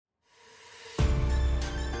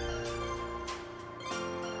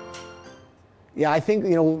Yeah, I think,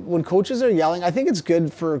 when coaches are yelling, I think it's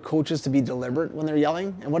good for coaches to be deliberate when they're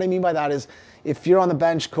yelling. And what I mean by that is if you're on the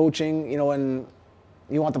bench coaching, and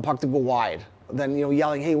you want the puck to go wide, then,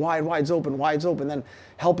 yelling, hey, wide's open, then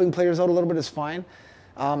helping players out a little bit is fine.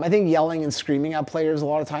 I think yelling and screaming at players a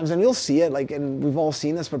lot of times, and you'll see it, and we've all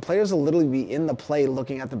seen this, but players will literally be in the play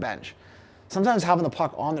looking at the bench. Sometimes having the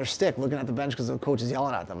puck on their stick, looking at the bench because the coach is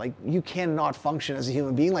yelling at them. Like, you cannot function as a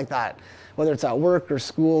human being like that, whether it's at work or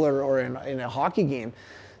school or in a hockey game.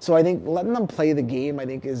 So I think letting them play the game, I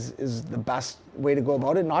think, is the best way to go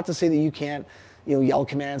about it. Not to say that you can't, yell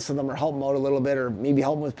commands to them or help them out a little bit, or maybe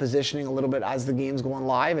help them with positioning a little bit as the game's going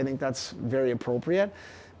live. I think that's very appropriate.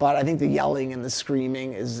 But I think the yelling and the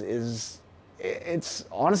screaming it's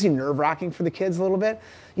honestly nerve-wracking for the kids a little bit,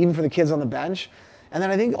 even for the kids on the bench. And then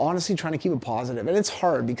I think, honestly, trying to keep it positive. And it's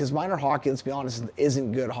hard because minor hockey, let's be honest,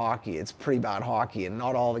 isn't good hockey. It's pretty bad hockey, and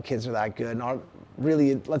not all the kids are that good. Not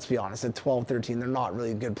really, let's be honest, at 12, 13, they're not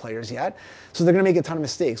really good players yet. So they're going to make a ton of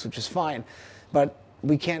mistakes, which is fine. But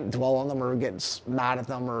we can't dwell on them or get mad at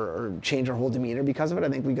them or change our whole demeanor because of it. I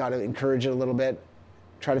think we got to encourage it a little bit,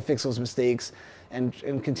 try to fix those mistakes, and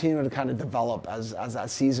continue to kind of develop as that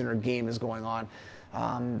season or game is going on.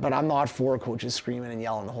 But I'm not for coaches screaming and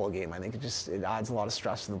yelling the whole game. I think it adds a lot of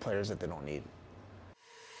stress to the players that they don't need.